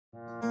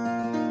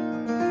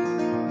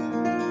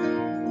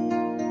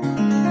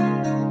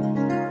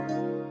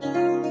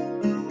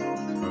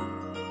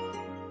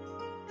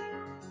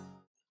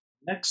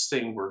next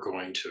thing we're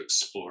going to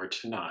explore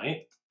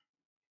tonight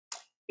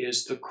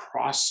is the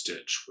cross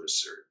stitch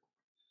wizard.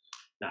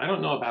 Now, I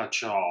don't know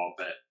about y'all,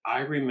 but I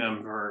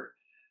remember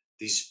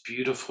these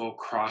beautiful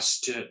cross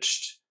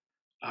stitched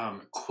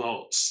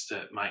quilts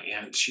that my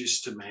aunts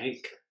used to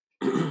make.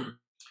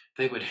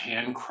 They would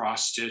hand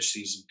cross stitch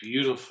these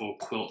beautiful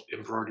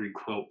embroidery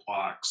quilt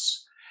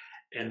blocks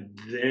and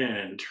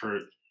then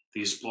turn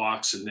these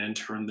blocks and then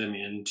turn them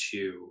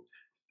into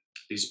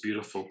these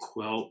beautiful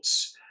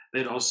quilts.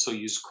 They'd also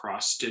use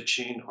cross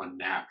stitching on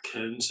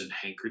napkins and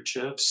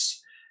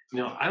handkerchiefs.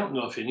 I don't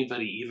know if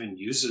anybody even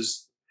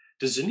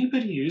does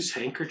anybody use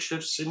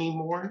handkerchiefs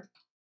anymore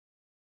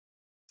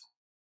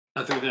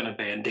other than a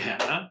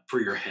bandana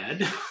for your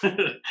head?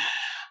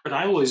 But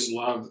I always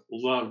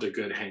loved a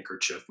good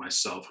handkerchief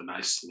myself, a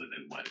nice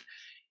linen one.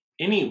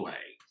 Anyway,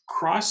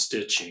 cross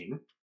stitching,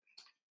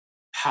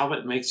 how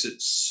it makes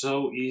it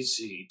so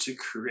easy to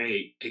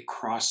create a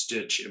cross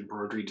stitch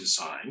embroidery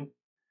design.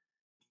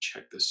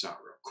 Check this out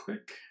real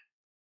quick.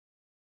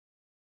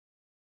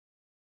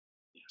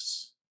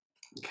 Yes.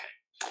 Okay.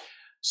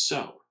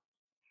 So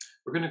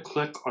we're going to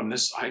click on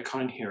this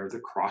icon here, the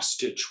cross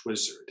stitch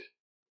wizard.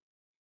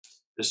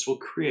 This will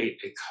create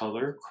a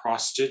color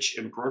cross stitch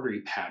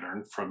embroidery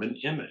pattern from an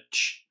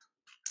image.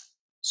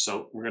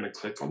 So we're going to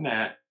click on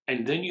that.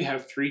 And then you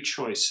have three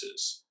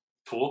choices: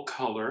 full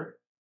color,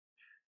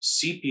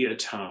 sepia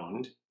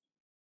toned,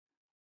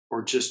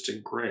 or just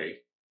in gray.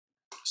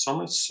 So I'm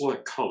going to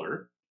select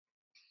color.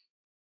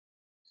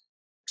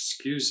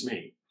 Excuse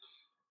me.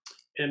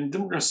 And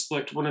then we're going to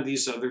select one of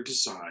these other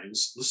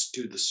designs. Let's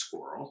do the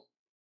squirrel.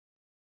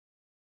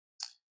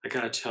 I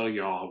got to tell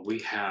y'all, we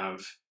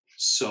have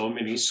so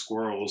many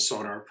squirrels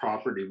on our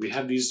property. We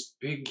have these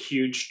big,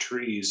 huge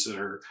trees that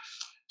are,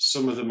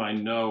 some of them I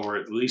know are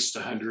at least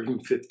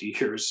 150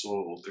 years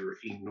old. They're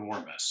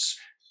enormous.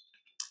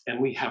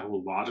 And we have a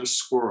lot of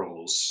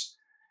squirrels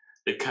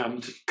that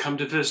come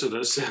to visit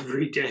us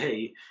every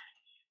day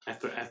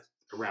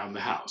around the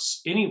house.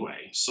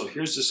 Anyway, so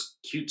here's this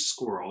cute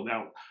squirrel.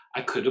 Now,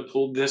 I could have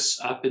pulled this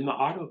up in the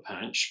auto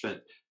punch,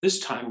 but this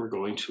time we're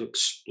going to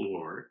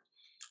explore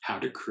how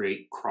to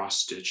create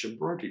cross-stitch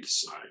embroidery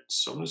designs.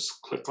 So I'm going to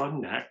click on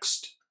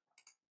next.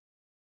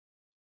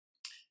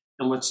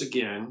 And once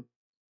again,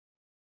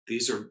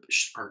 these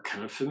are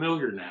kind of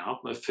familiar now.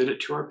 I'm going to fit it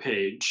to our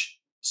page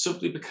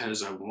simply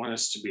because I want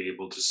us to be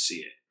able to see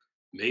it.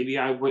 Maybe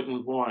I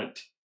wouldn't want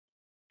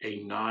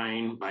a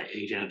 9 by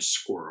 8 inch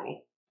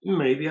squirrel.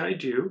 Maybe I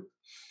do.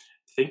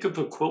 Think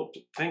quilt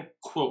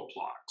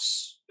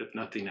blocks, if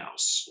nothing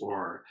else,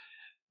 or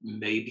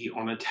maybe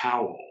on a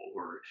towel,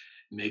 or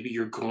maybe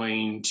you're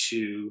going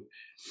to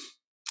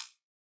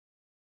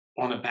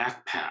on a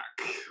backpack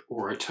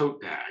or a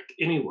tote bag.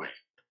 Anyway,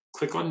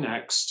 click on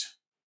next.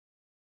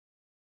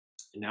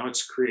 And now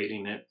it's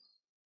creating it.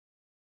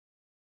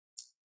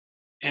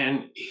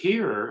 And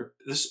here,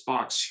 this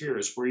box here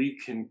is where you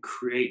can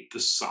create the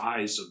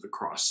size of the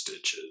cross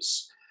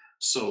stitches.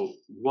 So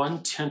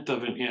 1/10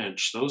 of an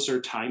inch, those are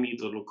tiny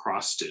little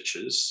cross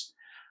stitches.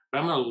 But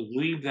I'm going to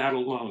leave that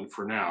alone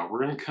for now.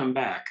 We're going to come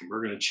back and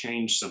we're going to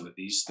change some of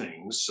these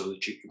things so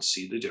that you can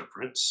see the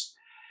difference.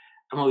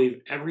 I'm going to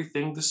leave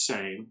everything the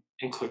same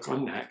and click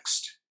on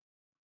next.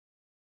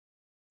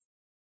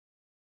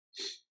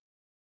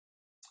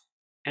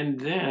 And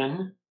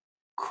then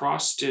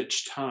cross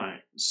stitch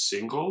times,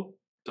 single,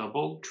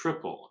 double,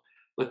 triple.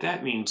 What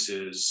that means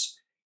is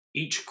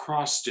each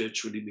cross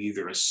stitch would be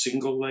either a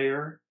single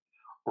layer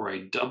or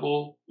a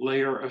double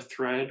layer of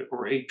thread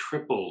or a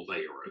triple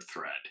layer of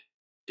thread,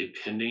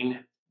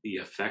 depending the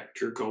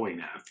effect you're going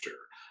after.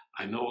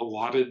 I know a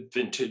lot of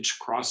vintage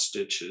cross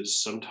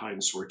stitches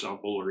sometimes were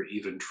double or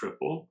even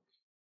triple.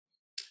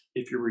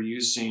 If you were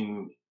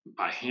using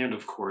by hand,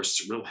 of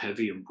course, real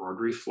heavy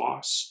embroidery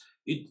floss,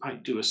 you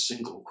might do a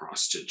single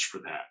cross stitch for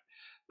that.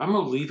 I'm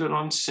going to leave it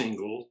on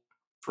single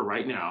for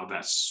right now.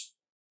 That's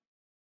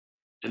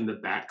in the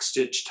back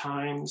stitch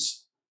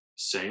times,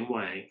 same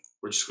way.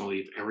 We're just going to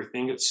leave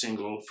everything at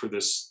single for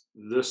this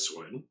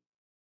one.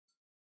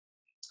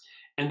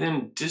 And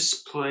then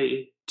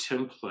display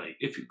template.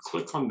 If you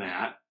click on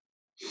that,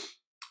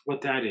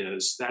 what that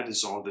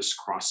is all this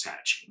cross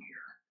hatching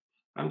here.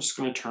 I'm just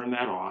going to turn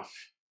that off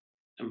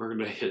and we're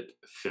going to hit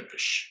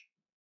finish.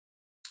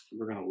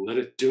 We're going to let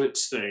it do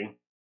its thing.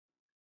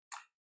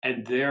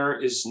 And there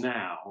is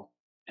now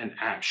an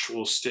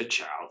actual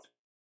stitch out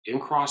in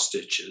cross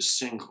stitches,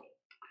 single.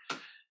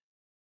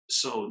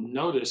 So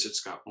notice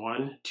it's got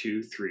 1,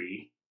 2,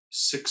 3,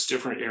 6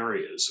 different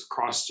areas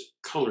across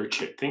color.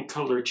 Think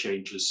color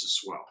changes as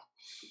well.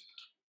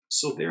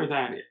 So there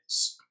that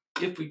is.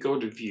 If we go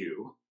to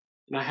view,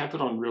 and I have it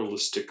on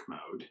realistic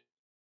mode,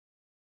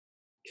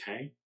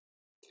 okay?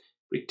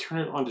 We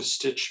turn it on to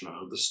stitch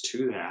mode. Let's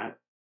do that.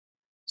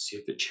 See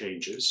if it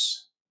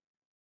changes.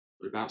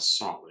 What about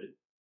solid?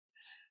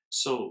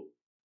 So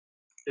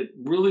it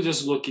really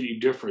doesn't look any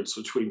difference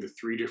between the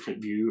 3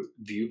 different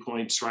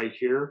viewpoints right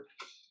here.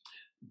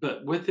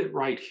 But with it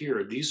right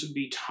here, these would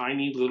be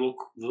tiny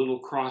little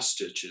cross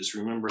stitches.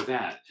 Remember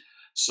that.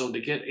 So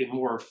to get a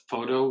more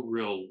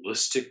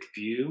photorealistic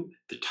view,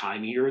 the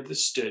tinier the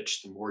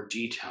stitch, the more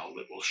detail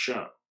it will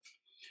show.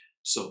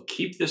 So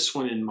keep this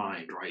one in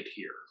mind right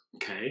here,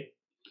 okay?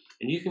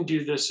 And you can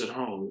do this at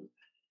home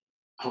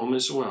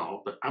as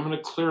well, but I'm going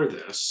to clear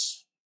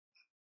this.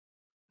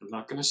 I'm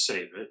not going to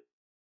save it.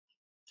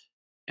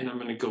 And I'm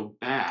going to go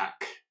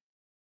back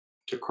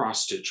to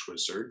Cross Stitch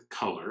Wizard,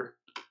 color.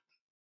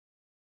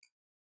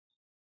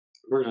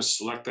 We're going to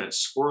select that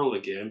squirrel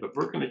again, but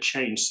we're going to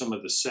change some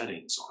of the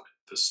settings on it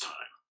this time.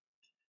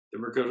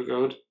 Then we're going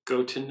to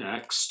go to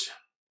next,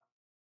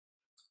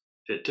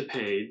 fit to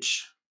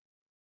page,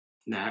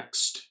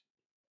 next,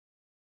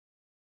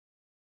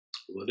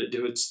 let it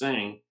do its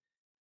thing.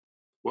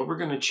 What we're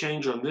going to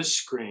change on this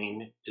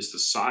screen is the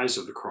size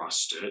of the cross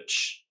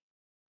stitch.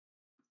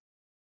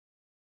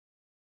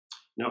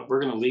 No,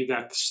 we're going to leave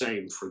that the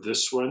same for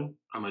this one.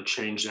 I'm going to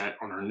change that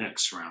on our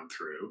next round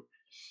through.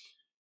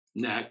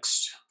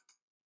 Next.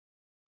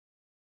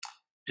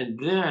 And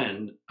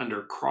then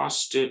under cross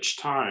stitch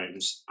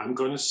times, I'm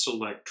going to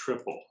select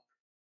triple.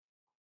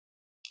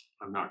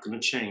 I'm not going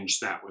to change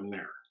that one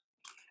there.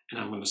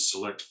 And I'm going to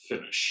select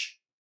finish.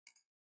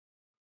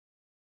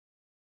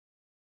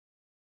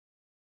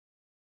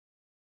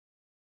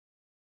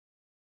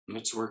 And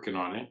it's working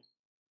on it.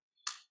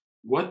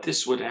 What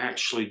this would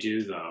actually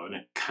do though, and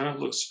it kind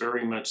of looks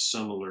very much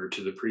similar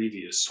to the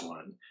previous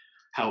one,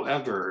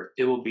 however,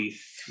 it will be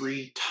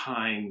 3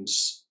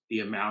 times the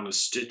amount of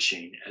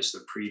stitching as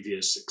the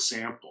previous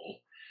example,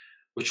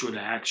 which would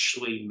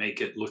actually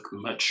make it look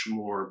much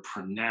more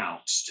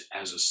pronounced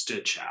as a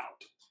stitch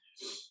out.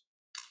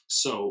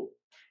 So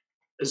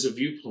as a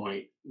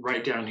viewpoint,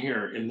 right down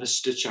here in this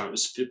stitch out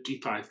is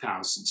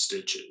 55,000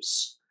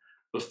 stitches.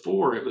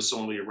 Before it was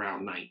only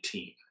around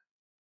 19.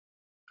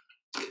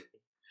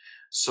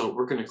 So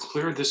we're going to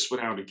clear this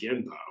one out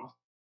again though.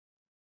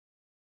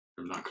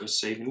 I'm not going to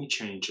save any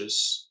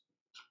changes.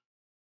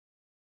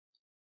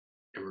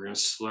 And we're going to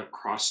select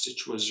Cross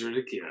Stitch Wizard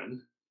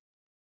again.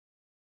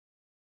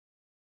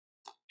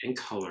 And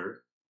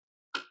color.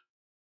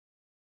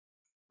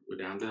 Go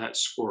down to that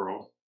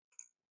squirrel.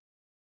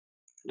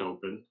 And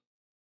open.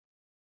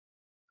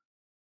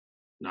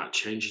 Not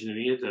changing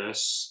any of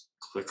this.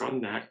 Click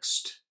on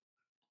next.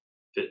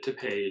 Fit to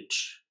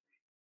page.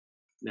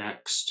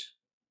 Next.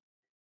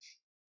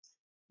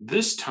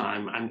 This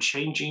time I'm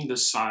changing the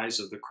size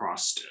of the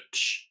cross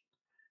stitch.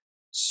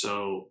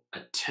 So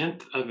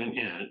 1/10 of an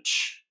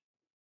inch.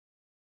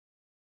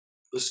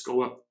 Let's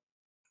go up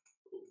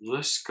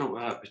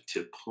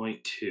to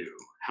 0.2.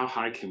 How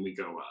high can we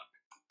go up?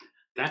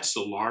 That's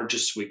the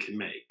largest we can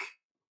make.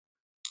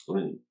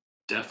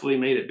 Definitely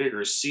made it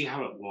bigger. See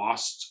how it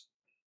lost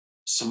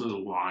some of the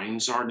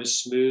lines aren't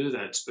as smooth?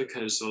 That's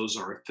because those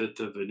are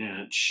 1/5 of an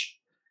inch.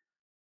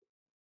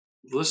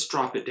 Let's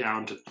drop it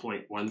down to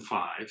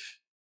 0.15.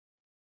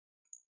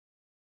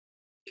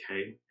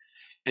 Okay.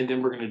 And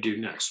then we're going to do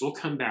next. We'll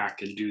come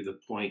back and do the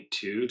 0.2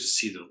 to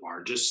see the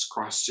largest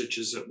cross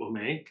stitches that we'll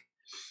make.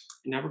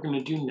 And now we're going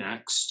to do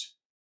next.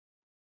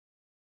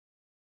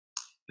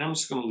 And I'm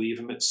just going to leave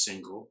them at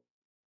single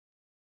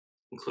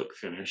and click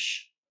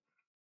finish.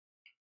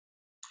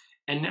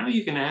 And now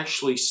you can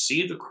actually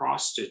see the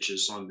cross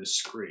stitches on this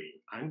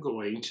screen. I'm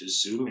going to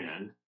zoom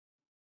in.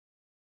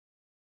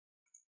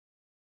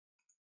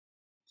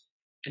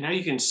 And now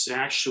you can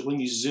actually, when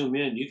you zoom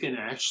in, you can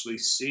actually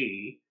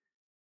see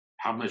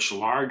how much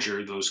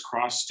larger those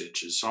cross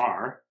stitches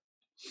are.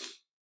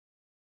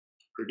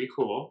 Pretty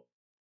cool.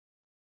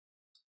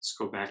 Let's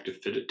go back to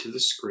fit it to the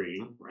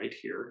screen right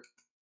here.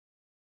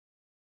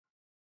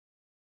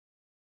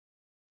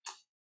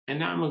 And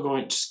now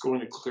I'm just going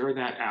to clear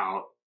that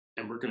out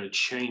and we're going to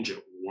change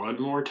it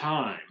one more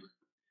time.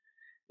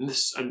 And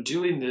I'm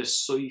doing this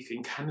so you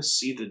can kind of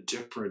see the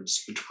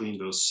difference between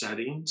those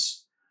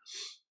settings.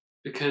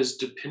 Because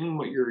depending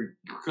what you're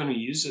going to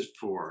use it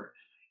for,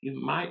 you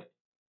might,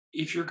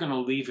 if you're going to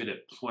leave it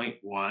at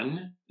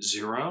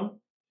 0.10,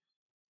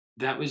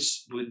 that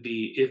would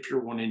be if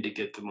you're wanting to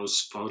get the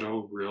most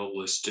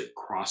photorealistic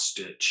cross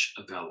stitch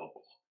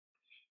available.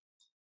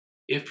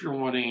 If you're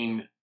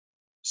wanting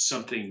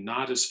something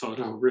not as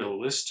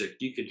photorealistic,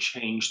 you can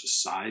change the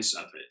size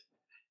of it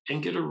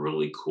and get a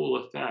really cool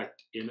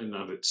effect in and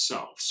of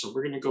itself. So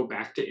we're going to go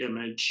back to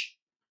image,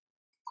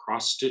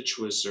 Cross Stitch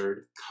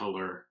Wizard,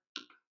 color,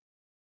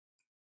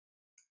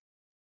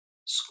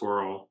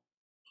 squirrel,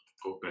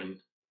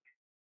 open.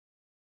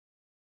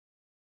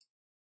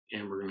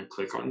 And we're going to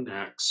click on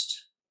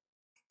next,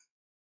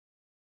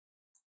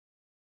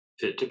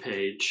 fit to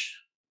page,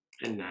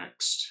 and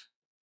next.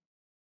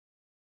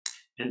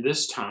 And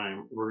this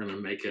time we're going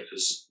to make it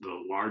as the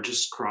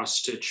largest cross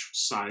stitch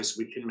size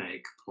we can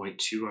make,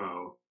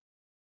 0.20.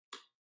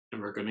 And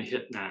we're going to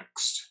hit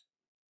next.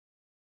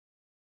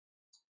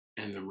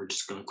 And then we're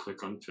just going to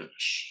click on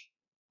finish.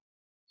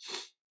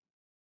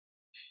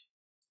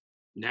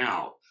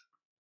 Now,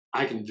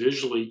 I can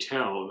visually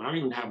tell, and I don't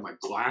even have my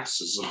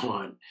glasses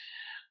on,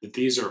 that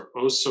these are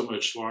oh so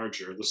much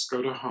larger. Let's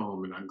go to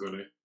home and I'm going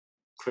to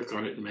click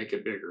on it and make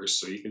it bigger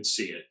so you can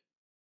see it.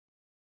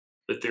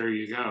 But there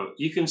you go.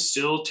 You can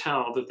still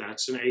tell that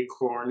that's an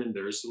acorn and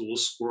there's the little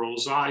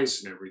squirrel's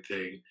eyes and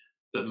everything,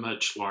 but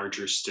much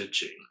larger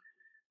stitching.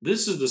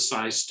 This is the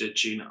size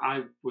stitching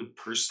I would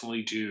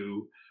personally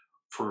do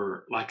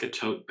for like a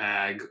tote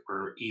bag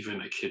or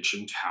even a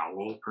kitchen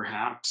towel,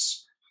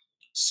 perhaps.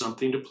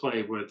 Something to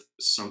play with,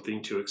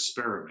 something to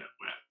experiment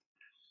with.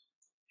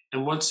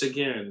 And once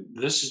again,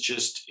 this is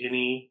just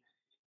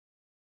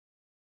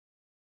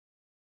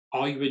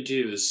all you would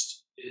do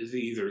is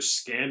either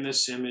scan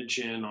this image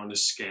in on a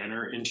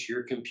scanner into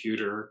your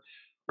computer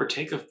or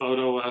take a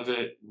photo of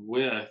it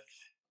with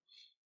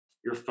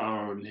your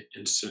phone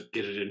and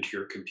get it into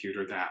your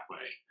computer that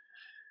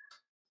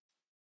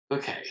way.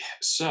 Okay,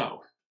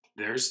 so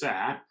there's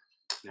that.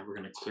 Now we're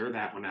going to clear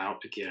that one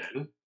out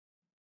again.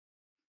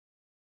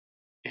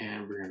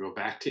 And we're going to go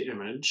back to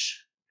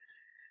image.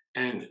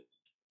 And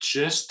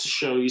just to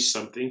show you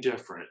something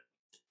different,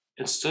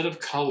 instead of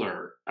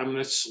color, I'm going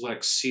to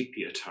select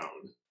sepia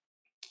tone.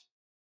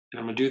 And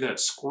I'm going to do that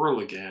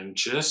squirrel again,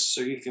 just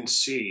so you can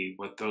see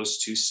what those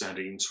two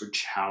settings,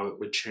 how it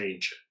would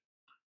change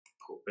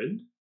it.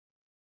 Open.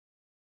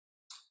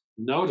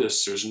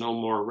 Notice there's no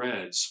more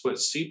reds. What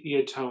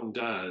sepia tone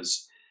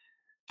does,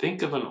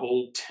 think of an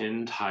old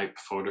tin type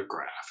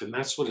photograph, and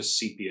that's what a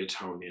sepia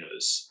tone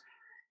is.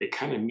 It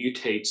kind of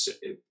mutates,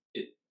 it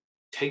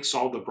takes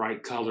all the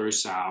bright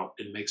colors out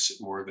and makes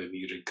it more of a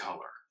muted color.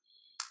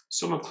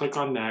 So I'm going to click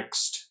on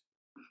next,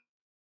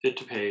 hit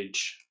the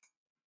page,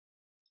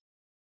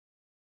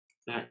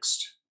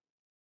 next,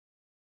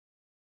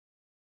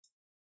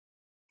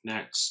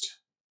 next,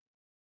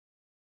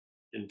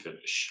 and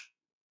finish.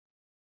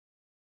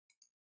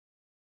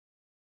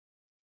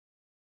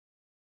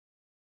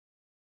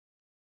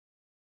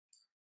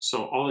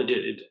 So all it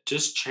did, it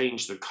just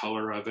changed the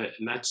color of it,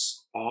 and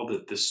that's all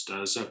that this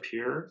does up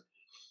here.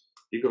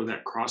 You go to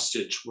that cross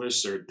stitch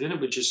wizard, then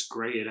it would just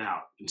gray it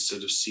out.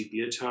 Instead of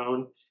sepia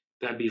tone,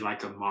 that'd be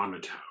like a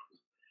monotone.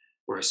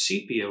 Where a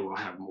sepia will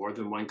have more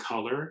than one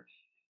color.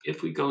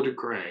 If we go to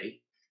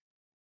gray,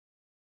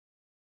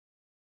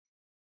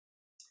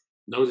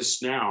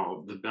 notice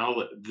now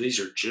these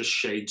are just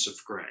shades of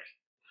gray.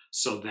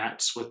 So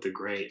that's what the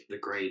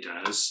gray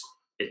does.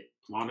 It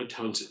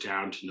monotones it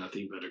down to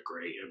nothing but a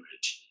gray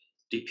image.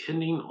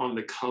 Depending on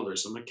the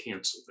colors, I'm gonna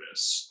cancel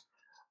this,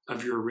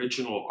 of your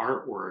original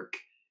artwork,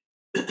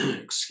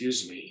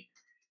 excuse me,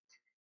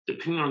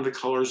 depending on the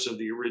colors of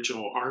the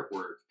original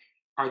artwork,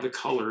 are the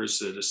colors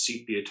that a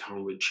sepia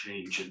tone would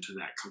change into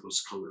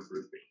those color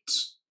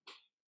groupings.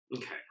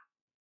 Okay.